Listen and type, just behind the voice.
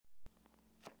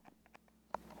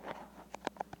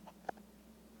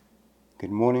Good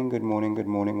morning, good morning, good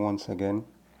morning once again.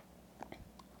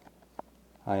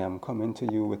 I am coming to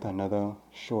you with another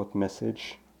short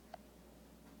message.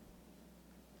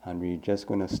 And we're just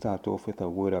going to start off with a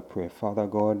word of prayer. Father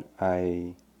God,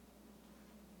 I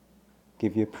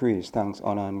give you praise, thanks,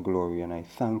 honor, and glory. And I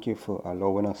thank you for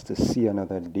allowing us to see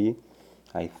another day.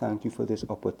 I thank you for this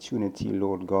opportunity,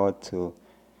 Lord God, to,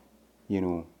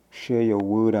 share your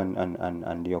word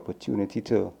and the opportunity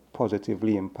to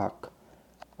positively impact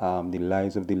the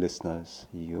lives of the listeners.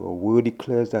 Your word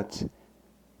declares that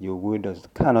your word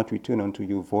cannot return unto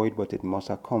you void, but it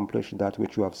must accomplish that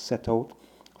which you have set out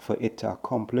for it to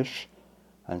accomplish.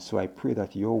 And so I pray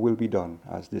that your will be done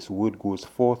as this word goes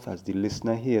forth, as the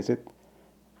listener hears it.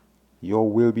 Your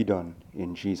will be done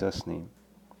in Jesus' name.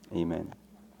 Amen.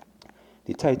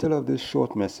 The title of this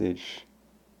short message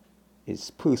is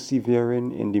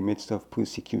Persevering in the Midst of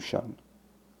Persecution.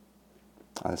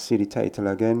 I'll say the title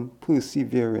again,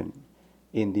 Persevering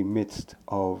in the Midst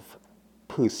of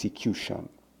Persecution.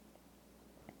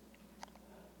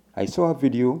 I saw a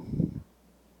video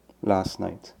last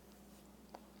night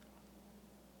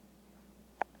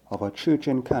of a church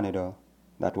in Canada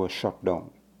that was shut down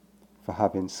for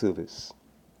having service.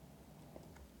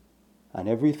 And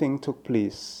everything took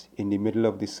place in the middle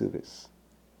of the service.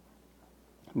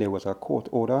 There was a court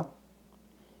order,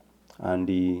 and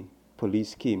the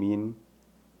police came in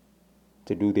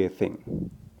to do their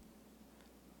thing.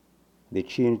 They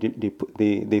changed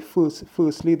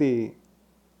firstly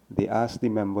they asked the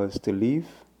members to leave.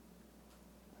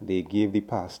 They gave the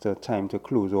pastor time to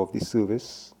close off the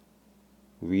service,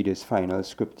 read his final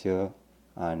scripture,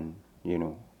 and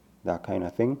that kind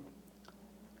of thing.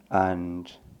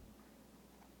 And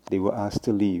they were asked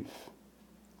to leave,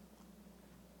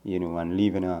 and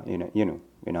leave in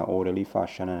an orderly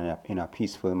fashion and in a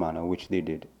peaceful manner, which they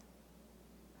did.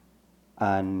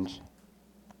 And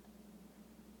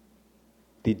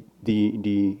the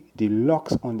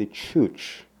locks on the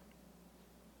church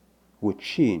were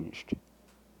changed.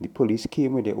 The police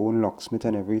came with their own locksmith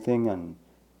and everything, and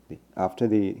after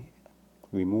they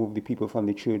removed the people from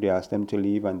the church, they asked them to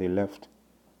leave, and they left.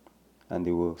 And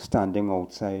they were standing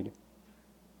outside.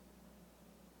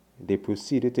 They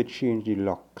proceeded to change the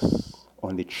locks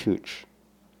on the church,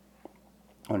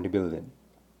 on the building.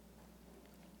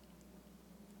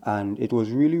 And it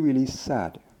was really, really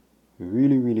sad.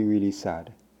 Really, really, really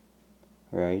sad.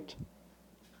 Right?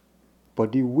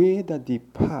 But the way that the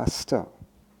pastor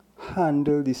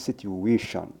handled the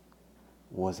situation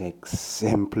was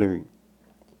exemplary.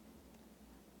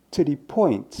 To the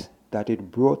point that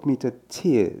it brought me to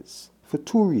tears for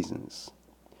two reasons.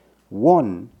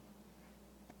 One,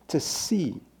 to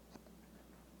see,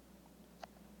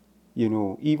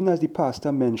 even as the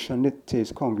pastor mentioned it to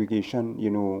his congregation,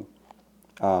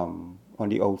 on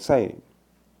the outside,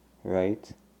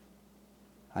 right?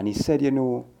 And he said,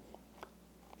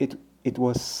 it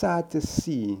was sad to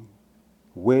see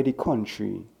where the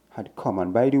country had come.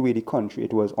 And by the way, the country,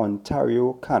 it was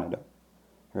Ontario, Canada,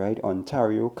 right?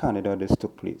 Ontario, Canada, this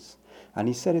took place. And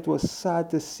he said it was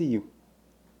sad to see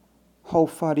how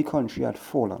far the country had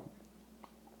fallen.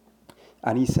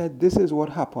 And he said this is what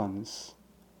happens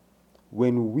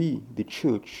when we, the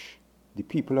church, the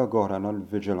people of God, are not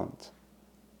vigilant.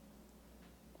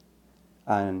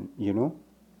 And,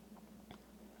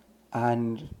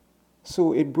 and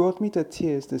so it brought me to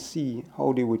tears to see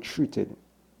how they were treated.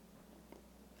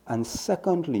 And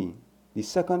secondly, the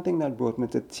second thing that brought me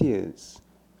to tears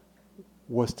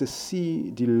was to see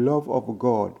the love of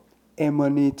God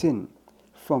emanating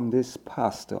from this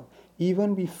pastor.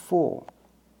 Even before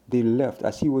they left,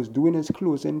 as he was doing his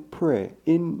closing prayer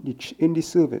in the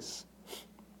service,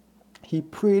 he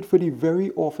prayed for the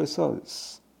very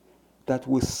officers that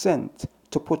were sent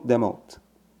to put them out.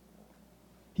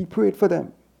 He prayed for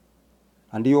them.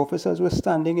 And the officers were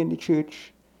standing in the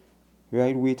church,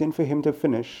 right, waiting for him to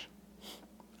finish.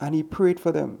 And he prayed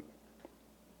for them.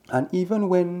 And even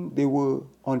when they were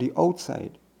on the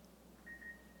outside,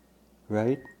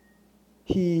 right,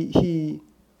 he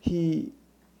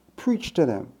preached to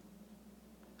them.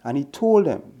 And he told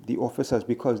them, the officers,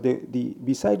 because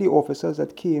beside the officers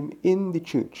that came in the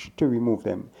church to remove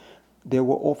them, there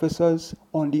were officers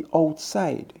on the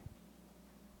outside,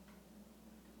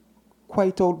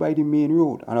 quite out by the main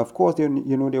road. And of course, there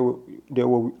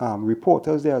were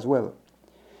reporters there as well.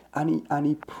 And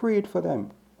he prayed for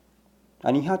them.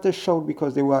 And he had to shout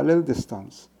because they were a little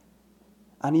distance.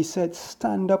 And he said,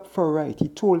 stand up for right. He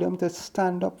told them to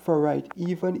stand up for right,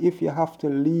 even if you have to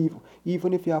leave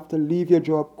your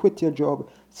job, quit your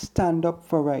job, stand up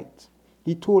for right.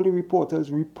 He told the reporters,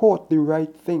 report the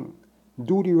right thing,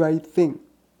 do the right thing.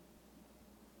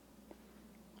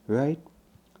 Right?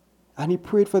 And he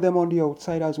prayed for them on the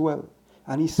outside as well.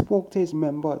 And he spoke to his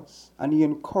members and he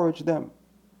encouraged them.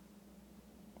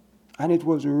 And it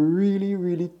was really,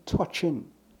 really touching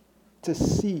to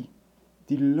see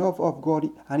the love of God.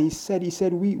 And he said,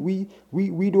 we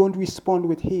don't respond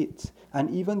with hate. And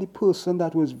even the person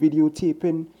that was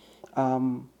videotaping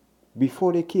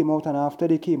before they came out and after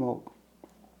they came out,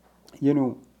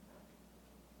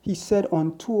 he said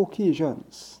on 2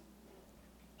 occasions,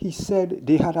 he said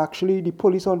the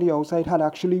police on the outside had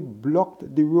actually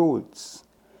blocked the roads.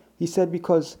 He said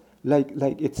because like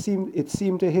it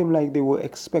seemed to him like they were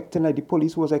expecting, like the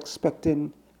police was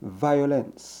expecting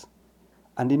violence.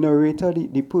 And the narrator,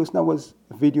 the person that was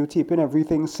videotaping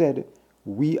everything said,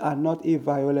 "We are not a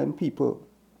violent people."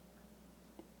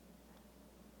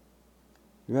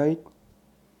 Right?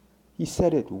 He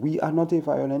said it. We are not a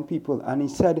violent people. And he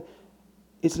said,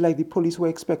 it's like the police were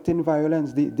expecting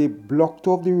violence. They blocked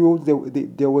off the roads.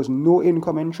 There was no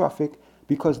incoming traffic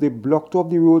because they blocked off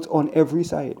the roads on every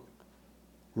side.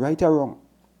 Right or wrong.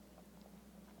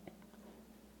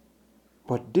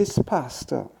 But this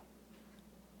pastor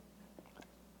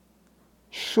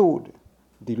showed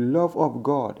the love of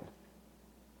God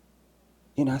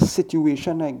in a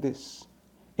situation like this.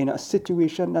 In a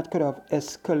situation that could have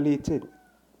escalated.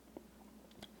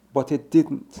 But it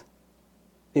didn't.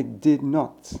 It did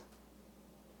not.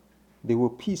 They were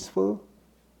peaceful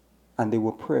and they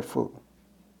were prayerful.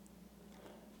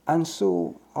 And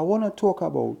so I want to talk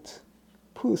about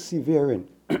persevering.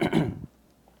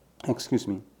 Excuse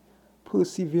me.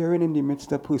 Persevering in the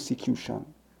midst of persecution.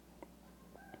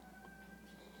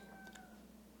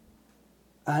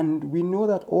 And we know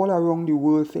that all around the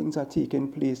world things are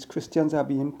taking place. Christians are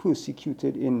being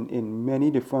persecuted in many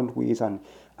different ways. And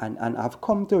I've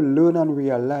come to learn and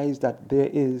realize that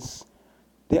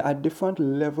there are different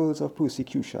levels of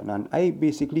persecution. And I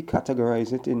basically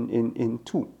categorize it in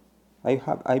two.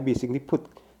 I basically put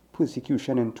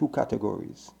persecution in two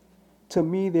categories. To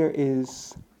me, there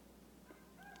is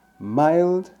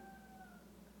mild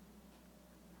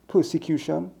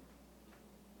persecution,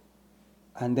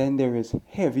 and then there is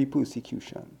heavy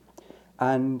persecution.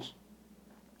 And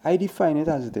I define it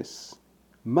as this.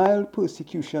 Mild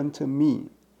persecution to me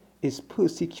is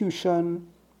persecution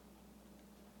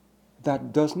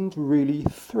that doesn't really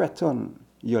threaten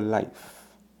your life.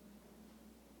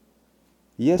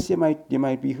 Yes, you might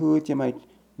be hurt, you may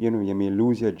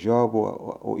lose your job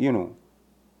or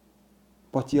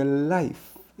but your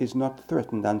life is not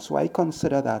threatened. And so I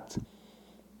consider that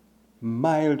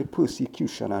mild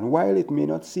persecution. And while it may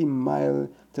not seem mild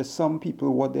to some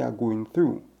people what they are going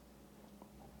through,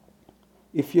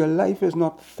 if your life is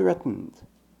not threatened,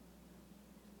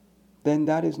 then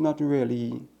that is not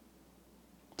really,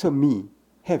 to me,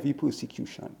 heavy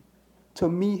persecution. To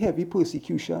me, heavy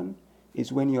persecution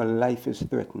is when your life is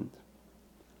threatened.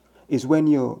 Is when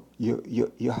you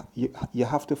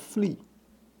have to flee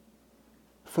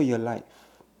for your life.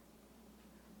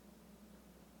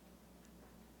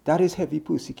 That is heavy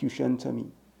persecution to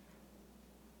me.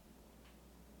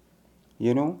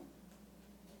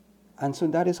 And so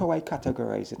that is how I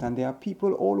categorize it. And there are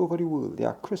people all over the world, there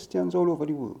are Christians all over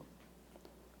the world,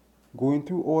 going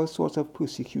through all sorts of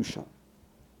persecution.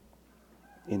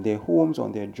 In their homes,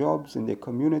 on their jobs, in their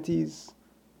communities,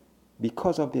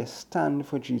 because of their stand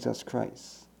for Jesus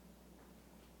Christ.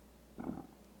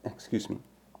 Excuse me.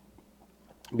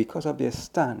 Because of their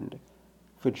stand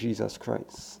for Jesus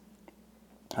Christ.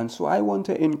 And so I want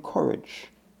to encourage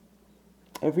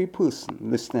every person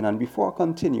listening, and before I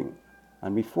continue,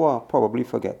 and before I probably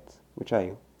forget, which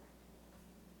I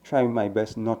try my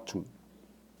best not to,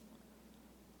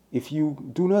 if you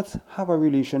do not have a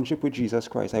relationship with Jesus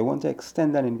Christ, I want to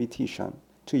extend an invitation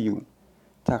to you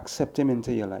to accept Him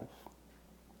into your life.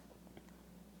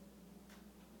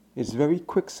 It's very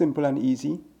quick, simple, and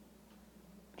easy.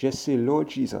 Just say, Lord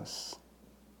Jesus,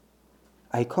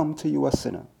 I come to you a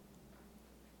sinner.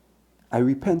 I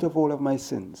repent of all of my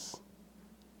sins.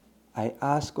 I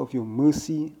ask of your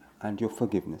mercy and your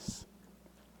forgiveness.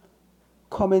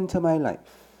 Come into my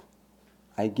life.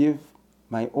 I give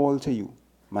my all to you,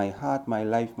 my heart, my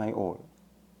life, my all.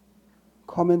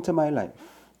 Come into my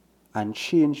life and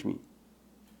change me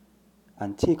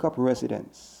and take up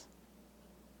residence.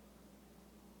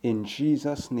 In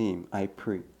Jesus' name I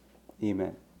pray.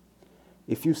 Amen.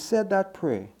 If you said that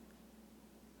prayer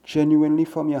genuinely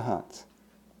from your heart,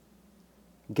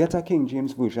 get a King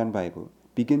James Version Bible.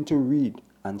 Begin to read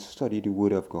and study the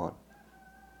Word of God.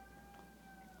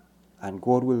 And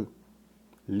God will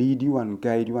lead you and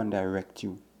guide you and direct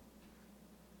you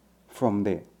from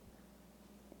there.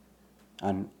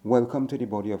 And welcome to the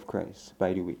body of Christ,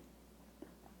 by the way.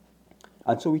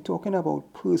 And so we're talking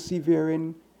about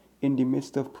persevering in the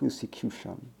midst of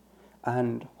persecution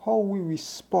and how we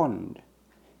respond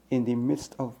in the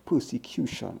midst of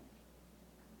persecution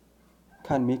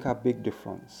can make a big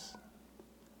difference.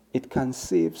 It can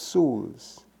save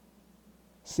souls,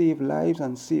 save lives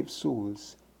and save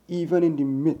souls, even in the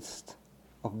midst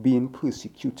of being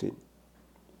persecuted.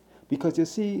 Because you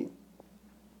see,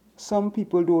 some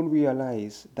people don't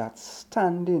realize that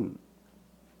standing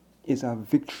is a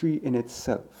victory in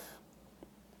itself.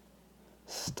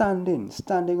 Standing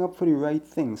up for the right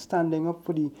thing, standing up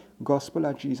for the gospel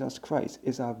of Jesus Christ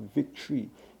is a victory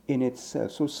in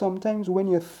itself. So sometimes when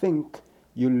you think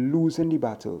you're losing the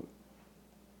battle,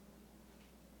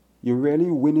 you're really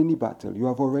winning the battle. You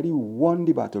have already won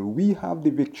the battle. We have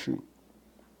the victory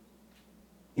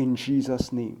in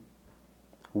Jesus' name.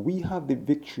 We have the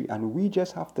victory, and we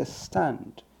just have to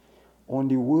stand on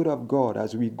the word of God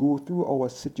as we go through our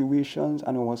situations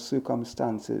and our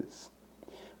circumstances.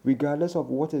 Regardless of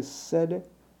what is said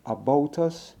about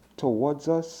us, towards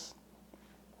us,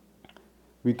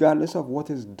 regardless of what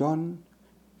is done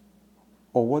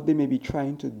or what they may be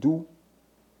trying to do,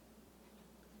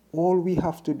 all we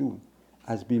have to do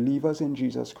as believers in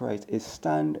Jesus Christ is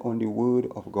stand on the word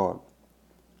of God.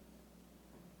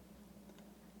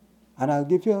 And I'll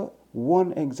give you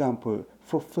one example.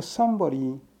 For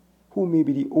somebody who may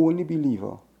be the only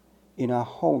believer in a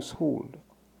household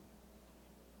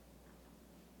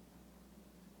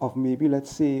of maybe,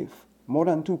 let's say, more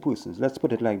than 2 persons, let's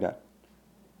put it like that,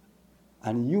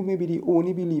 and you may be the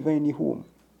only believer in the home,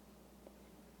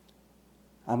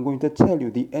 I'm going to tell you,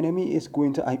 the enemy is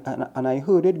going to, and I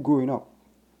heard it growing up,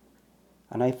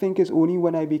 and I think it's only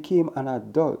when I became an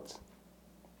adult,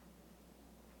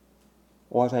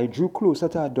 or as I drew closer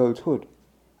to adulthood,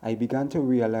 I began to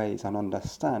realize and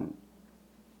understand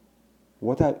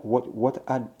what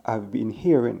I've been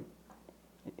hearing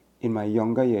in my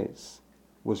younger years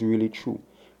was really true.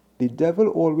 The devil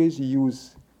always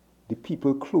uses the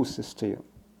people closest to you.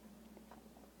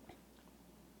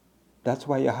 That's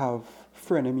why you have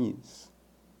frenemies,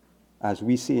 as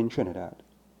we say in Trinidad.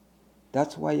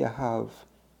 That's why you have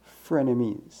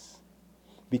frenemies.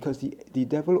 Because the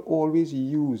devil always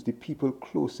uses the people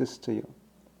closest to you.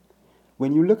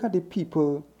 When you look at the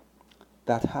people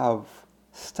that have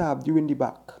stabbed you in the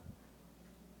back,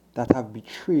 that have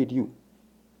betrayed you,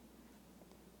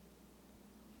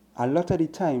 a lot of the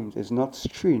times it's not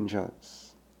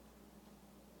strangers.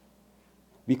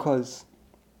 Because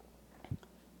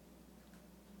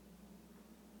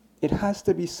it has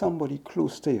to be somebody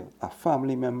close to you, a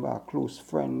family member, a close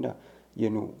friend, a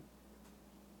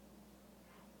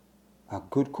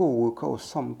good co-worker or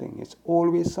something. It's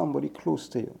always somebody close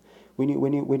to you. When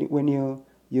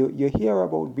you hear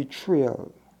about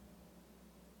betrayal,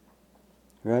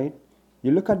 right?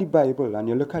 You look at the Bible and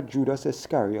you look at Judas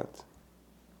Iscariot,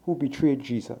 who betrayed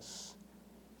Jesus.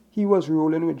 He was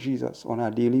rolling with Jesus on a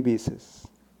daily basis.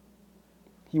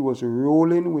 He was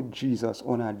rolling with Jesus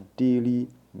on a daily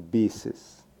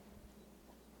basis.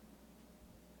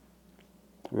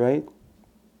 Right?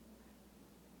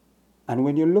 And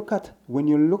when you look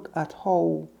at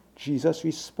how Jesus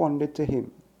responded to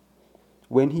him,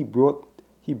 when he brought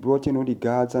the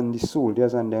guards and the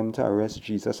soldiers and them to arrest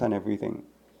Jesus and everything.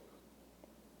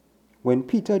 When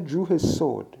Peter drew his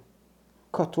sword,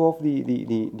 cut off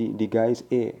the guy's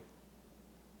ear,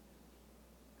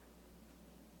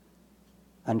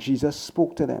 and Jesus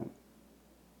spoke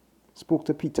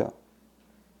to Peter,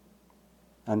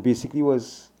 and basically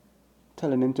was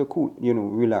telling him to cool,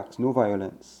 relax, no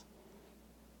violence.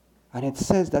 And it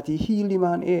says that he healed the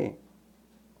man's ear.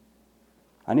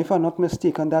 And if I'm not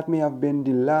mistaken, that may have been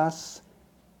the last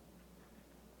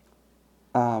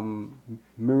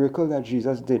miracle that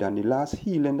Jesus did, and the last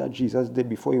healing that Jesus did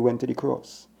before he went to the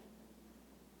cross.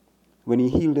 When he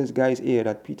healed this guy's ear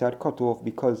that Peter had cut off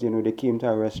because, they came to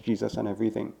arrest Jesus and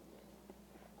everything.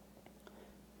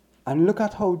 And look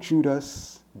at how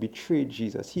Judas betrayed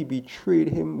Jesus. He betrayed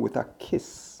him with a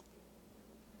kiss.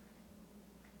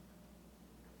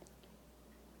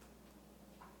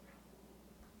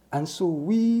 And so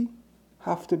we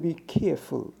have to be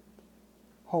careful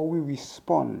how we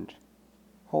respond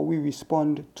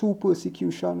to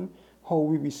persecution, how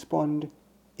we respond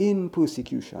in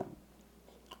persecution.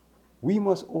 We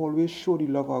must always show the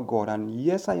love of God. And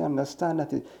yes, I understand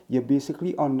that you're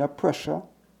basically under pressure,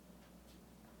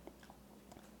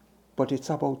 but it's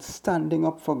about standing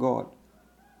up for God.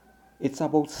 It's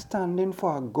about standing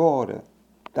for a God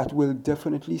that will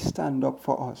definitely stand up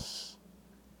for us.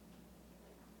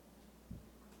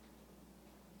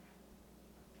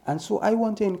 And so I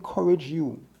want to encourage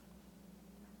you.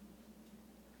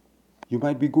 You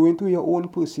might be going through your own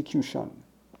persecution.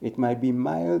 It might be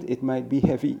mild, it might be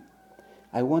heavy.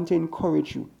 I want to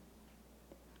encourage you.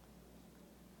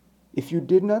 If you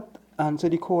did not answer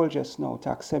the call just now to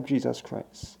accept Jesus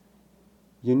Christ,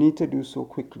 you need to do so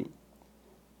quickly.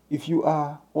 If you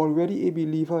are already a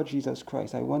believer of Jesus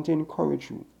Christ, I want to encourage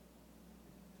you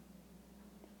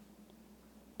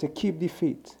to keep the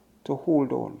faith, to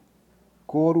hold on.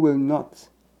 God will not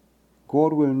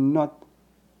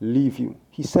leave you.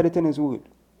 He said it in His word.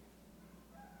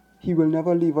 He will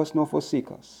never leave us nor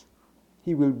forsake us.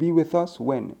 He will be with us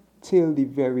when? Till the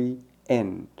very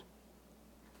end.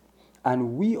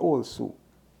 And we also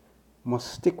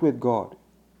must stick with God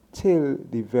till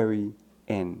the very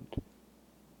end.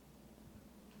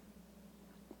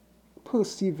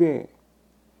 Persevere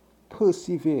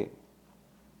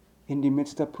in the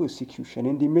midst of persecution,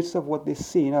 in the midst of what they're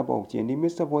saying about you, in the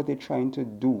midst of what they're trying to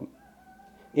do,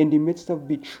 in the midst of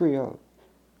betrayal.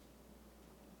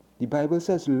 The Bible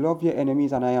says, love your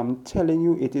enemies, and I am telling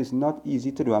you, it is not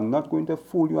easy to do. I'm not going to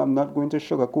fool you. I'm not going to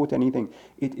sugarcoat anything.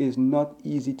 It is not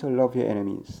easy to love your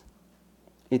enemies.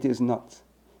 It is not.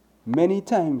 Many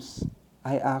times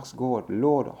I ask God,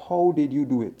 Lord, how did you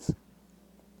do it?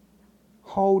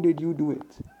 How did you do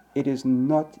it? It is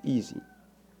not easy.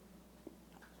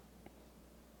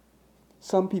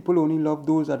 Some people only love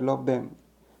those that love them.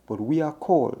 But we are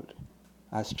called,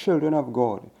 as children of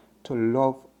God, to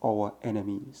love our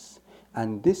enemies.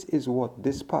 And this is what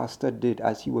this pastor did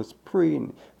as he was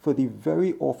praying for the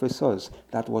very officers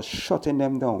that was shutting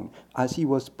them down, as he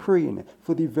was praying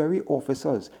for the very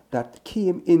officers that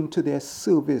came into their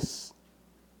service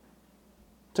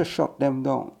to shut them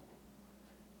down.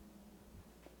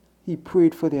 He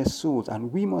prayed for their souls,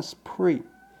 and we must pray.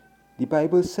 The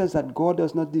Bible says that God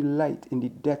does not delight in the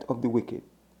death of the wicked.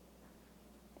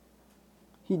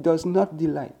 He does not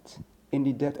delight in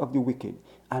the death of the wicked,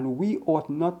 and we ought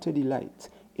not to delight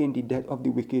in the death of the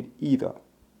wicked either,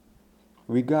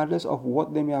 regardless of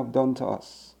what they may have done to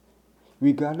us,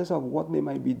 regardless of what they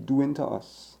might be doing to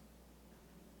us.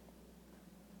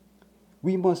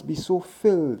 We must be so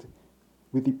filled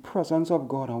with the presence of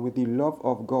God and with the love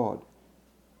of God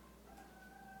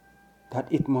that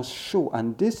it must show.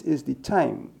 And this is the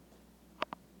time.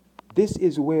 This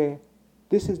is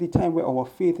the time where our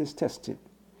faith is tested,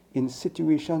 in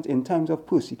situations, in times of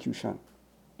persecution.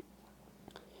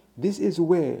 This is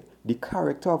where the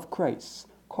character of Christ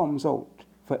comes out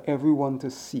for everyone to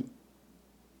see.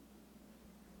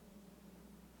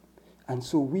 And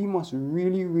so we must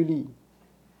really, really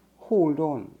hold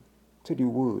on to the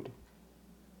word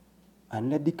and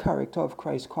let the character of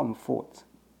Christ come forth.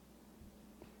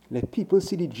 Let people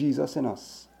see the Jesus in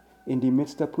us in the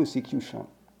midst of persecution.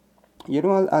 You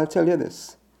know, I'll tell you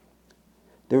this.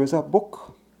 There is a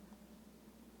book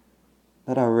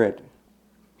that I read.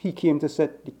 He came to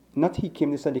set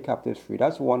the captives free.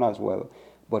 That's one as well.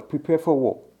 But Prepare for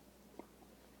War.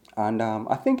 And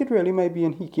I think it really might be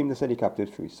in He Came to Set the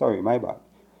Captives Free. Sorry, my bad.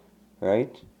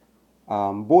 Right?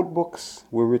 Both books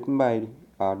were written by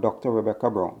Dr. Rebecca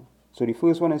Brown. So the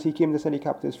first one is He Came to Set the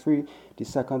Captives Free. The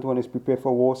second one is Prepare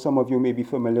for War. Some of you may be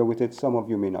familiar with it, some of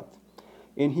you may not.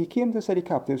 In He Came to Set the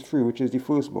Captives Free, which is the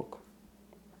first book,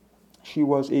 she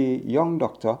was a young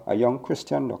doctor, a young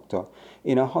Christian doctor,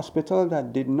 in a hospital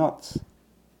that did not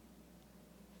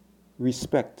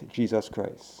respect Jesus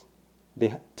Christ.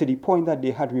 To the point that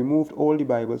they had removed all the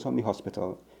Bibles from the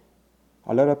hospital.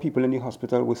 A lot of people in the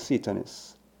hospital were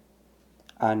Satanists,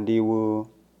 and they were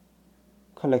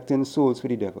collecting souls for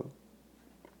the devil.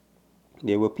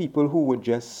 There were people who would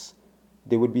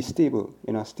be stable,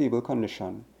 in a stable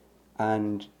condition,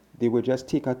 and they would just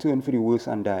take a turn for the worse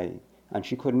and die, and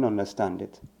she couldn't understand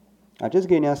it. I just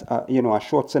gave you a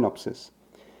short synopsis.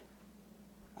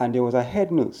 And there was a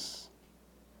head nurse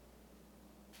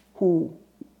who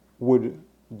would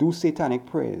do satanic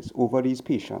prayers over these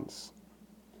patients.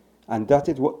 And that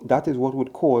is what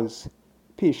would cause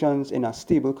patients in a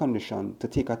stable condition to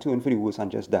take a turn for the worse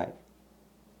and just die.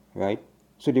 Right?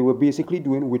 So they were basically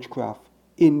doing witchcraft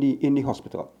in the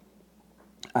hospital.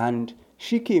 And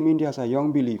she came in there as a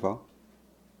young believer,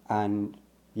 and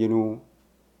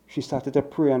she started to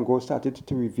pray, and God started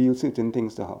to reveal certain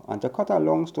things to her. And to cut a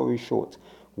long story short,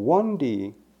 one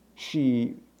day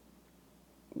she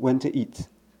went to eat.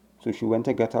 So she went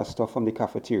to get her stuff from the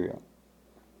cafeteria,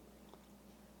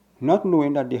 not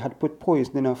knowing that they had put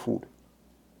poison in her food.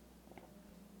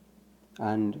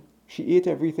 And she ate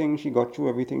everything, she got through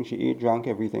everything, she ate, drank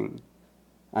everything,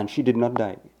 and she did not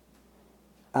die.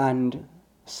 And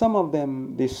some of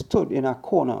them, they stood in a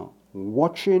corner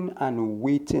watching and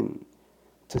waiting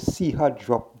to see her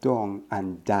drop down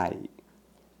and die.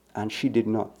 And she did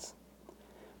not.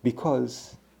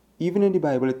 Because even in the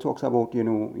Bible it talks about,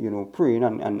 praying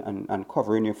and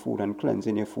covering your food and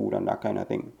cleansing your food and that kind of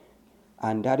thing.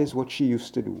 And that is what she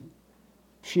used to do.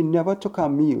 She never took a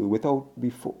meal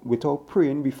without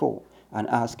praying before and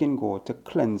asking God to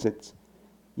cleanse it,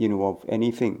 of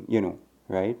anything,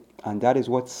 right? And that is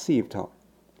what saved her.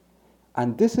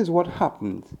 And this is what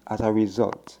happened as a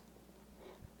result.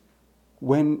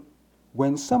 When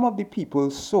some of the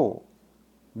people saw,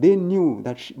 they knew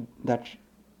that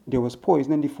there was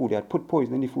poison in the food. They had put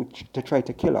poison in the food to try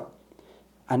to kill her.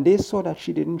 And they saw that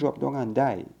she didn't drop down and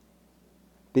die.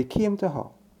 They came to her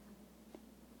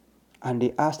and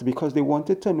they asked, because they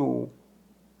wanted to know,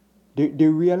 they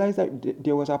realized that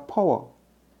there was a power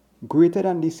greater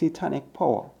than the satanic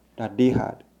power that they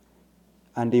had.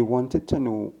 And they wanted to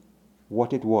know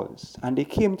what it was. And they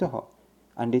came to her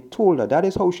and they told her. That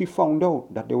is how she found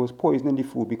out that there was poison in the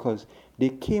food, because they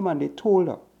came and they told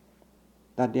her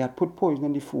that they had put poison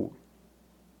in the food.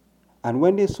 And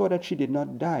when they saw that she did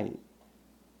not die,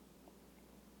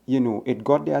 it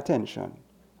got their attention.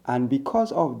 And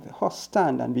because of her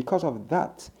stand and because of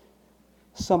that,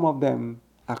 some of them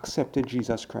accepted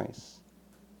Jesus Christ.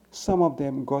 Some of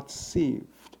them got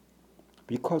saved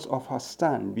because of her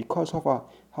stand, because of her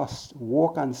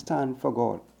walk and stand for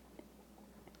God.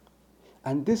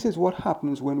 And this is what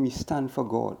happens when we stand for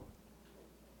God.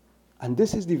 And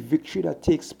this is the victory that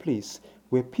takes place,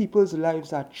 where people's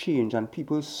lives are changed and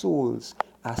people's souls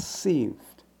are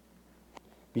saved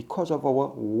because of our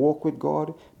walk with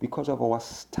God, because of our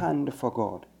stand for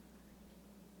God.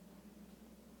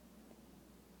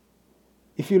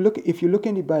 If you look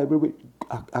in the Bible,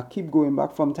 I keep going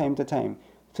back from time to time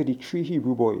to the 3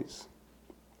 Hebrew boys.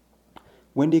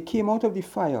 When they came out of the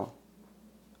fire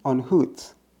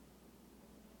unhurt,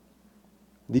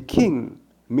 the king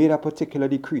made a particular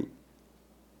decree,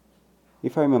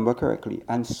 if I remember correctly.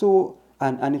 And so,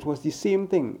 and it was the same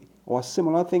thing, or a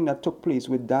similar thing that took place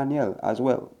with Daniel as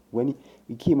well, when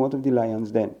he came out of the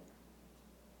lion's den.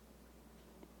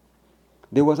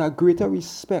 There was a greater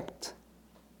respect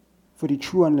for the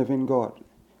true and living God,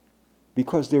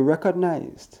 because they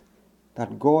recognized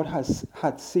that God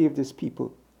had saved his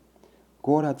people.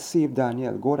 God had saved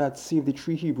Daniel. God had saved the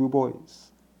 3 Hebrew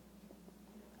boys.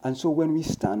 And so when we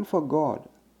stand for God,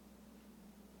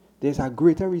 there's a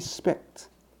greater respect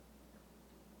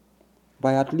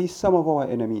by at least some of our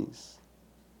enemies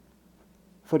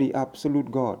for the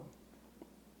absolute God,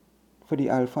 for the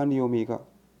Alpha and the Omega.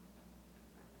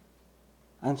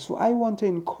 And so I want to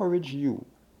encourage you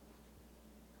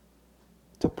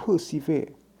to persevere.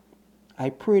 I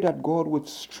pray that God would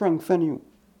strengthen you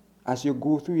as you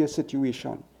go through your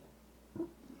situation.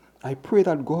 I pray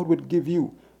that God would give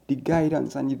you the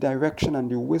guidance and the direction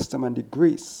and the wisdom and the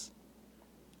grace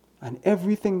and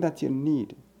everything that you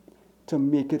need to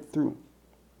make it through.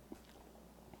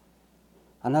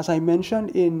 And as I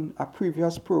mentioned in a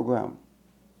previous program,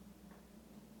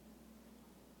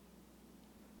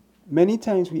 many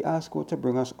times we ask God to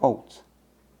bring us out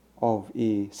of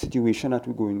a situation that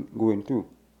we're going through.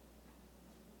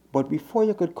 But before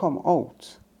you could come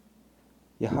out,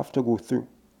 you have to go through.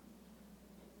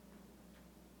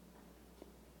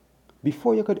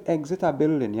 Before you could exit a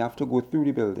building, you have to go through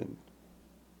the building.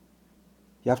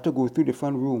 You have to go through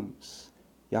different rooms.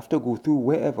 You have to go through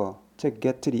wherever to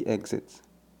get to the exit.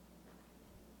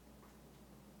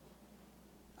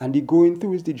 And the going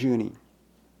through is the journey.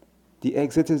 The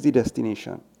exit is the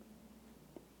destination.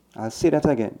 I'll say that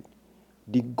again.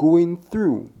 The going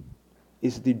through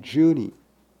is the journey,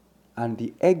 and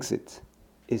the exit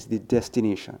is the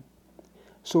destination.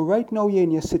 So right now you're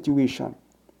in your situation.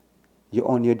 You're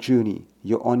on your journey.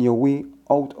 You're on your way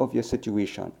out of your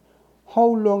situation. How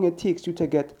long it takes you to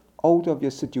get out of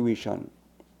your situation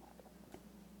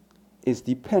is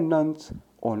dependent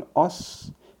on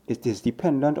us. It is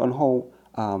dependent on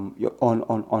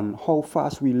how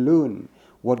fast we learn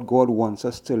what God wants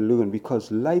us to learn,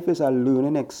 because life is a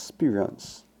learning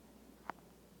experience.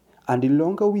 And the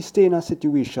longer we stay in a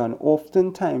situation,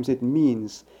 oftentimes it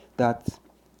means that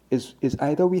is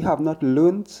either we have not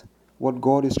learned what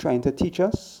God is trying to teach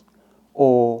us,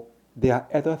 or there are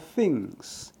other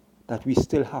things that we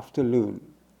still have to learn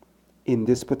in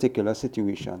this particular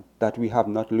situation that we have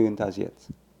not learned as yet.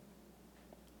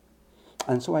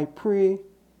 And so I pray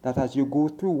that as you go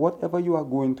through whatever you are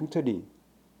going through today,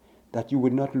 that you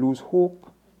would not lose hope,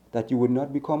 that you would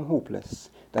not become hopeless,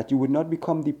 that you would not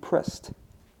become depressed,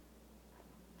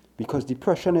 because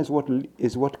depression is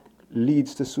what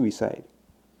leads to suicide.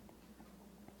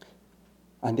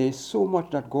 And there is so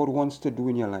much that God wants to do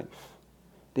in your life.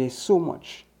 There is so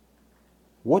much.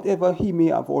 Whatever He may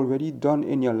have already done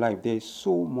in your life, there is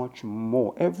so much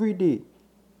more. Every day,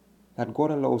 that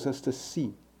God allows us to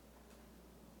see,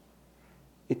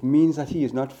 it means that He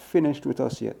is not finished with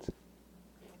us yet.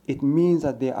 It means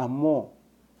that there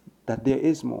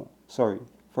is more,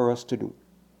 for us to do.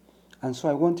 And so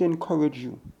I want to encourage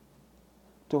you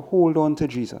to hold on to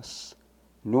Jesus,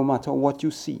 no matter what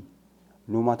you see,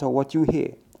 no matter what you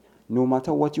hear, no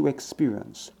matter what you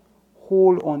experience.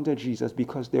 Hold on to Jesus,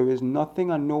 because there is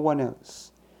nothing and no one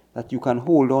else that you can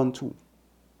hold on to.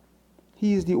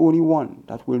 He is the only one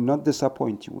that will not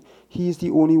disappoint you. He is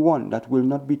the only one that will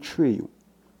not betray you.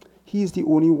 He is the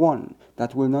only one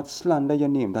that will not slander your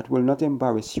name, that will not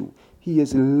embarrass you. He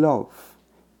is love.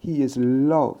 He is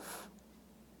love.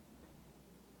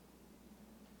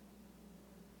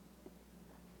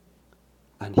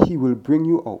 And He will bring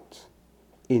you out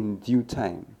in due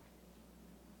time.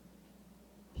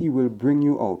 He will bring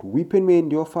you out. Weeping may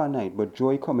endure for a night, but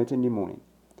joy cometh in the morning.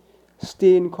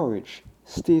 Stay encouraged.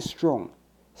 Stay strong.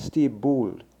 Stay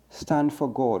bold. Stand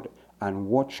for God. And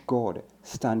watch God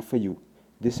stand for you.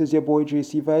 This is your boy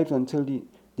JC Vibes. Until the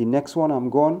next one,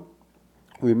 I'm gone.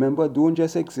 Remember, don't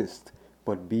just exist,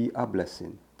 but be a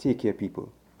blessing. Take care,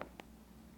 people.